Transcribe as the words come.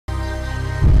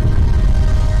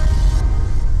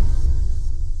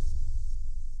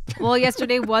Well,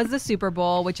 yesterday was the Super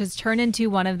Bowl, which has turned into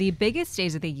one of the biggest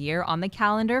days of the year on the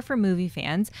calendar for movie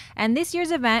fans, and this year's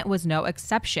event was no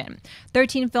exception.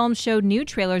 13 films showed new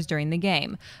trailers during the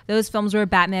game. Those films were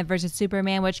Batman vs.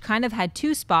 Superman, which kind of had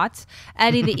two spots,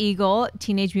 Eddie the Eagle,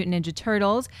 Teenage Mutant Ninja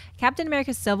Turtles, Captain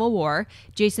America Civil War,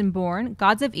 Jason Bourne,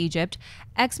 Gods of Egypt,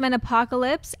 X-Men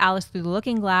Apocalypse, Alice Through the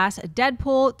Looking Glass,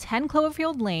 Deadpool, 10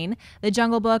 Cloverfield Lane, The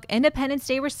Jungle Book, Independence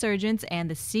Day Resurgence, and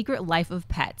The Secret Life of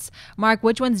Pets. Mark,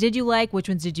 which ones did you like, which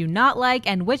ones did you not like,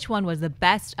 and which one was the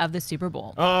best of the Super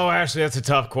Bowl? Oh, Ashley, that's a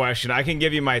tough question. I can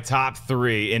give you my top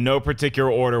three in no particular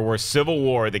order were Civil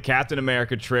War, the Captain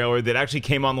America trailer that actually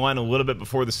came online a little bit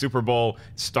before the Super Bowl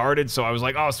started, so I was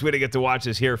like, oh, sweet, I get to watch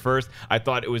this here first. I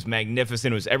thought it was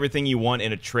magnificent. It was everything you want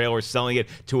in a trailer, selling it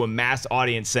to a mass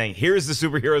audience, saying, here's the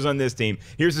superheroes on this team,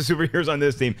 here's the superheroes on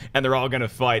this team, and they're all going to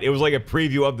fight. It was like a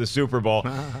preview of the Super Bowl.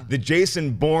 The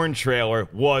Jason Bourne trailer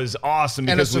was awesome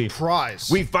because and a surprise.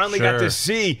 We finally got to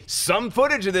see some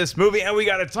footage of this movie, and we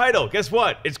got a title. Guess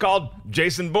what? It's called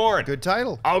Jason Bourne. Good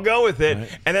title. I'll go with it.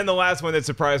 Right. And then the last one that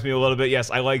surprised me a little bit, yes,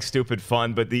 I like stupid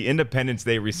fun, but the Independence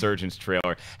Day Resurgence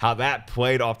trailer, how that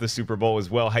played off the Super Bowl as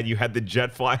well, how you had the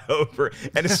jet fly over,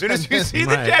 and as soon as you see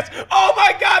the jets, oh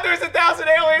my God, there's 1,000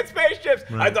 alien spaceships.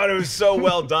 I thought it was so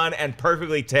well done and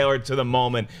perfectly tailored to the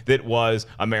moment that was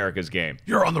America's game.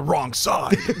 You're on the wrong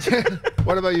side.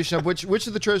 What about you, Shep? Which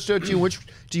of the trailers stood to you? Which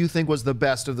do you think was the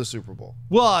best of the Super Bowl?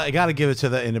 Well, I got to give it to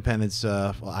the Independence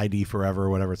ID Forever, or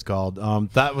whatever it's called.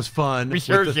 That was fun.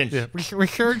 Resurgence.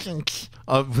 Resurgence.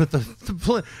 With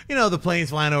the planes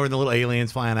flying over and the little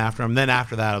aliens flying after them. Then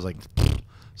after that, I was like,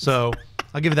 so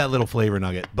I'll give it that little flavor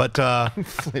nugget. But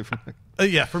Flavor nugget.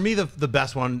 Yeah, for me, the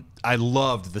best one, I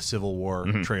loved the Civil War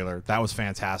trailer. That was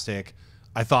fantastic.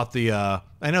 I thought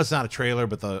I know it's not a trailer,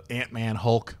 but the Ant-Man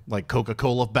Hulk, like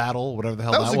Coca-Cola battle, whatever the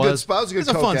hell that was. That was a good spot. That was a good It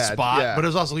was a fun ad. spot, Yeah. but it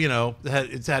was also,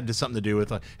 it's had something to do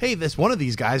with, like, hey, this one of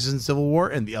these guys is in Civil War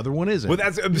and the other one isn't. Well,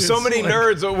 that's so many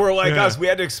nerds were like us. We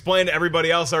had to explain to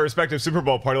everybody else our respective Super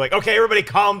Bowl party, like, okay, everybody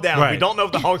calm down. Right. We don't know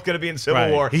if the Hulk's going to be in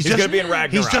Civil War. He's going to be in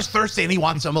Ragnarok. He's just thirsty and he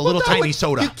wants a little tiny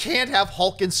soda. You can't have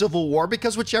Hulk in Civil War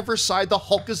because whichever side the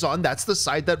Hulk is on, that's the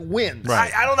side that wins.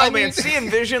 Right. I don't know, man. Seeing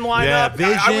Vision line up.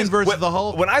 Vision versus the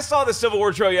Hulk. When I saw the Civil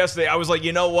War trailer yesterday, I was like,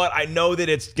 you know what? I know that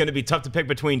it's going to be tough to pick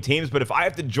between teams, but if I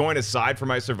have to join a side for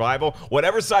my survival,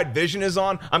 whatever side Vision is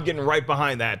on, I'm getting right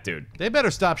behind that dude. They better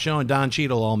stop showing Don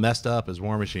Cheadle all messed up as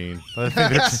War Machine. I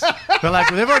think they're like,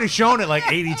 they've already shown it like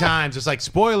 80 times. It's like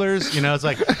spoilers, it's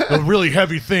like a really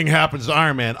heavy thing happens to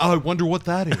Iron Man. Oh, I wonder what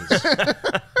that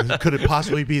is. Could it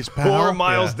possibly be his pal? Poor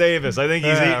Miles Davis. I think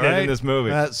he's eating it in this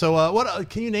movie. So what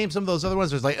can you name some of those other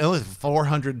ones? There's like only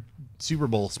 400 Super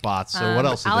Bowl spots. So what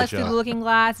else did Alice they Through show? the Looking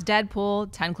Glass, Deadpool,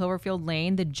 10 Cloverfield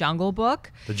Lane, The Jungle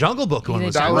Book. The Jungle Book one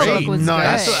was Jungle great. Book was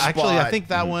Nice. good. Actually, I think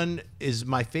that one is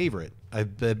my favorite.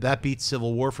 That beats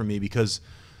Civil War for me because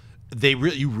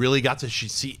you really got to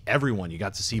see everyone. You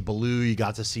got to see Baloo. You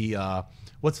got to see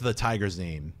what's the tiger's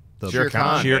name? Shere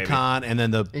Khan. Shere Khan, and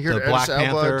then the Black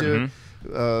Panther.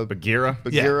 Bagheera.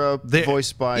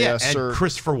 Voiced by Sir. And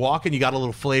Christopher Walken. You got a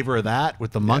little flavor of that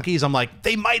with the monkeys. I'm like,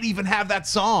 they might even have that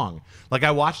song. Like,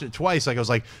 I watched it twice. Like, I was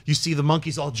like, you see the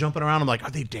monkeys all jumping around. I'm like,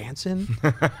 are they dancing?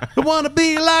 I want to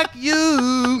be like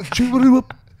you.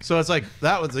 So it's like,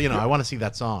 that was, I want to see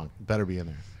that song. Better be in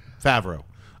there. Favreau.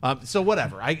 So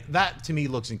whatever. That to me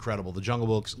looks incredible. The Jungle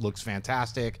Book looks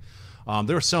fantastic.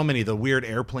 There were so many. The weird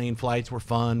airplane flights were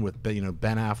fun with Ben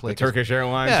Affleck. The Turkish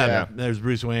Airlines. Yeah, there's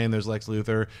Bruce Wayne, there's Lex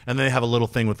Luthor, and then they have a little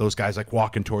thing with those guys like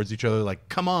walking towards each other. Like,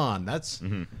 come on,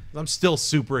 I'm still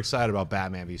super excited about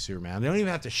Batman v Superman. They don't even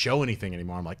have to show anything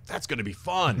anymore. I'm like, that's going to be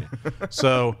fun.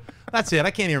 So that's it.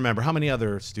 I can't even remember how many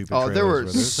other stupid. Trailers there were were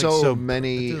so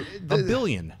many. A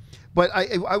billion. But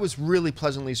I was really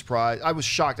pleasantly surprised. I was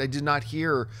shocked. I did not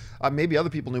hear, maybe other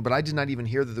people knew, but I did not even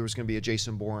hear that there was going to be a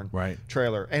Jason Bourne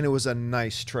trailer. And it was a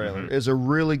nice trailer. It was a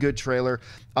really good trailer.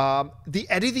 The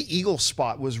Eddie the Eagle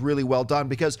spot was really well done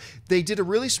because they did a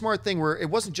really smart thing where it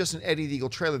wasn't just an Eddie the Eagle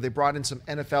trailer. They brought in some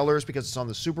NFLers because it's on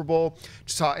the Super Bowl.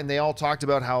 And they all talked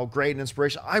about how great and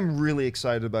inspiration. I'm really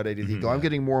excited about Eddie the Eagle. I'm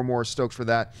getting more and more stoked for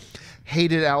that.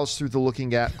 Hated Alice Through the Looking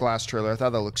Glass trailer. I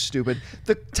thought that looked stupid.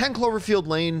 The 10 Cloverfield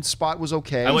Lane spot was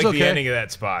okay. I like okay. the ending of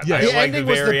that spot. Yeah, I the like ending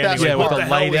was the very best ending. part. What the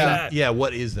hell was that? Yeah,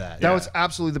 what is that? That was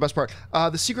absolutely the best part.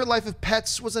 The Secret Life of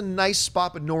Pets was a nice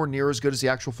spot, but nowhere near as good as the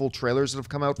actual full trailers that have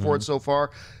come out for it so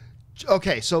far.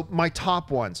 Okay, so my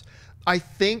top ones. I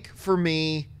think for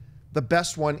me, the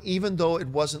best one, even though it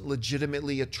wasn't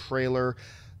legitimately a trailer,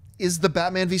 is the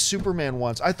Batman v Superman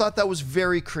ones. I thought that was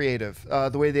very creative.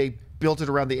 The way they built it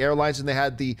around the airlines, and they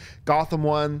had the Gotham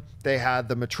one, They had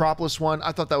the Metropolis one.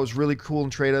 I thought that was really cool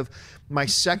and creative. My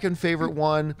second favorite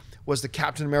one was the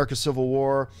Captain America Civil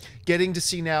War. Getting to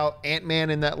see now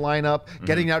Ant-Man in that lineup,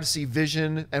 getting now to see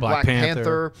Vision and Black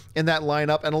Panther in that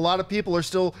lineup. And a lot of people are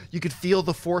still, you could feel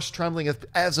the force trembling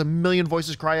as a million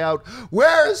voices cry out,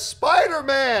 "Where is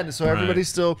Spider-Man?" So everybody's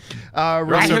still...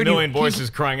 There's a million voices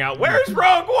crying out, "Where's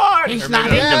Rogue One?" He's not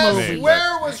in the movie.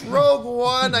 Where was Rogue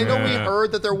One? I know we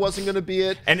heard that there wasn't going to be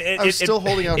it. And I was still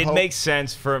holding out hope. It makes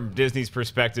sense from Disney's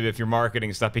perspective if you're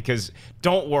marketing stuff, because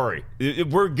don't worry,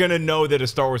 we're going to know that a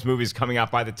Star Wars movie is coming out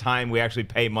by the time we actually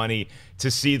pay money to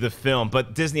see the film.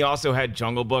 But Disney also had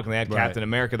Jungle Book and they had Captain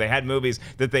America. They had movies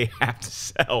that they have to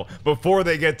sell before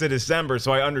they get to December,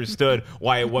 so I understood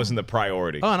why it wasn't the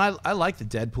priority. Oh, and I like the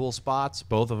Deadpool spots,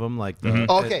 both of them. Like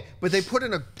okay, but they put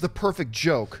in the perfect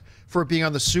joke for it being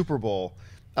on the Super Bowl.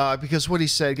 Because what he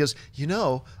said, goes, you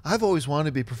know, I've always wanted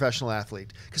to be a professional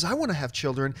athlete because I want to have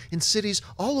children in cities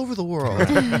all over the world. I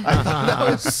thought that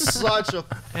was such a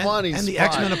funny spot. And the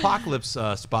X-Men Apocalypse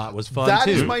spot was fun, That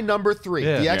too. is my number 3.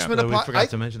 Yeah. The X-Men Apocalypse. We forgot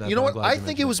to mention that. You know what? I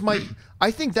think it was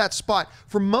I think that spot,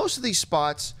 for most of these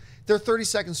spots, they're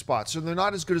 30-second spots, so they're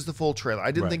not as good as the full trailer.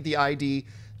 I didn't think the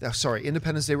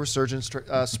Independence Day Resurgence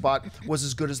spot was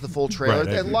as good as the full trailer.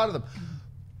 A lot of them.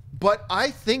 But I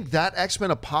think that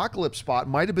X-Men Apocalypse spot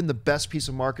might have been the best piece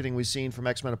of marketing we've seen from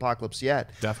X-Men Apocalypse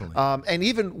yet. Definitely. And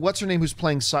even, what's her name who's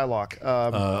playing Psylocke?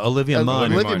 Olivia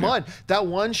Munn. Olivia Munn. That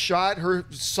one shot, her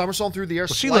somersault through the air.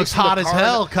 Well, she looks hot as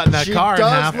hell cutting that car in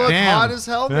half. She does look Damn. hot as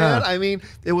hell, man. I mean,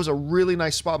 it was a really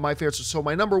nice spot. My favorite. So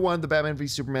my number 1, the Batman v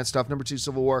Superman stuff. Number 2,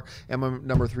 Civil War. And my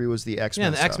number 3 was the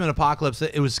X-Men the X-Men Apocalypse.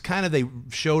 It was kind of, they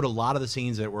showed a lot of the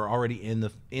scenes that were already in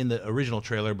the original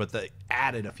trailer, but they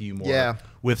added a few more. Yeah.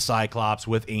 With Cyclops,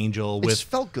 with Angel, It just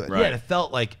felt good. Yeah, it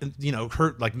felt like, you know,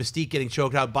 like Mystique getting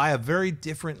choked out by a very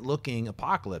different looking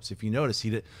Apocalypse. If you notice,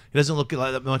 he doesn't look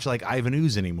much like Ivan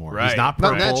Ooze anymore. Right. He's not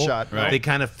purple. Not in that shot. Right. They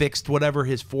kind of fixed whatever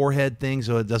his forehead thing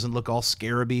so it doesn't look all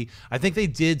scarabby. I think they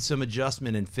did some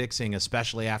adjustment and fixing,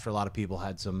 especially after a lot of people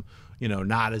had some, you know,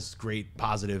 not as great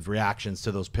positive reactions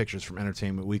to those pictures from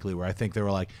Entertainment Weekly, where I think they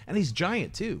were like, and he's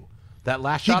giant too. That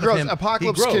last shot of him,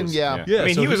 Apocalypse he grows. can, yeah. I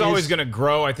mean, he was always going to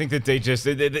grow. I think that they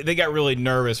got really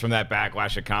nervous from that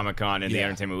backlash at Comic-Con and the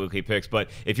Entertainment Weekly picks.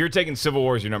 But if you're taking Civil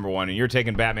War as your number 1 and you're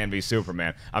taking Batman v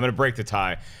Superman, I'm going to break the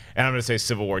tie. And I'm going to say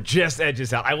Civil War just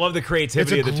edges out. I love the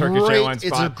creativity of the Turkish Airlines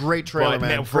spot. It's a great trailer,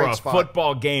 man. For Great a spot.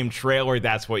 football game trailer,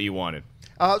 that's what you wanted.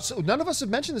 So none of us have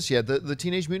mentioned this yet. The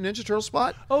Teenage Mutant Ninja Turtle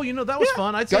spot. Oh, you know, that was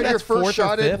fun. I'd say Got your that's first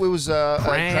shot at, it was Krang.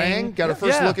 Krang. Got a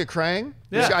first look at Krang.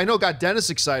 Yeah. I know, got Dennis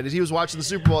excited. He was watching the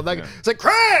Super Bowl. It's like,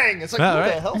 Krang! It's like,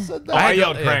 who the hell said that? I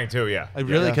yelled Krang too, yeah. I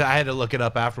had to look it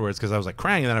up afterwards because I was like,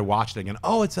 Krang, and then I watched it again.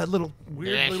 Oh, it's that little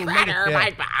weird little Shredder,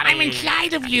 my body. I'm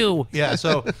inside of you. Yeah,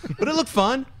 so, but it looked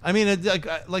fun. I mean,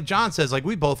 like John says, like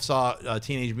we both saw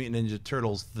Teenage Mutant Ninja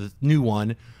Turtles, the new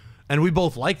one, and we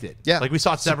both liked it. Yeah. Like we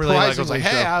saw it separately. Like, I was like,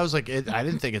 hey, so. I was like, I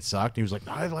didn't think it sucked. And he was like,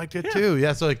 I liked it too.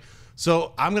 Yeah,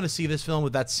 so I'm going to see this film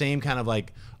with that same kind of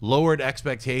like lowered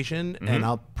expectation, and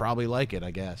I'll probably like it,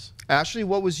 I guess. Ashley,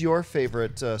 what was your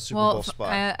favorite Super Bowl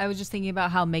spot? I was just thinking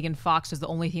about how Megan Fox was the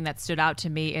only thing that stood out to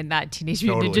me in that Teenage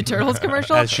Mutant Ninja Turtles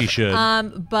commercial. As she should.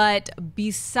 But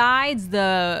besides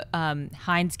the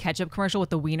Heinz ketchup commercial with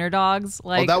the wiener dogs,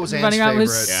 like that was Anne's running around,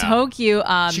 was favorite. so cute.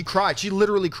 She cried. She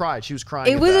literally cried. She was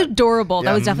crying. It was that. adorable.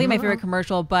 Yeah. That was definitely my favorite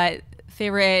commercial. But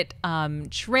favorite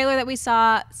trailer that we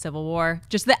saw, Civil War.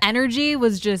 Just the energy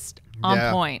was just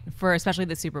on point for especially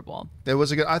the Super Bowl. It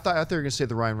was a good. I thought you were going to say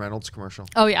the Ryan Reynolds commercial.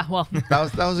 Oh yeah, well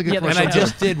that was a good commercial. And I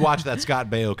just did watch that Scott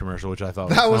Baio commercial, which I thought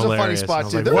that was hilarious. a funny spot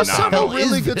too. Like, There were several the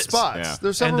really is good this? spots. Yeah.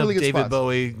 There's several and really good David spots.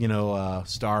 Bowie, you know,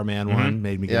 Starman one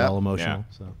made me get all emotional.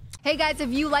 Yeah. So. Hey guys,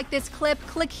 if you like this clip,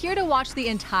 click here to watch the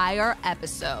entire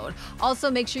episode.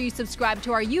 Also, make sure you subscribe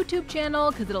to our YouTube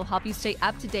channel because it'll help you stay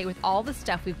up to date with all the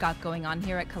stuff we've got going on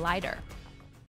here at Collider.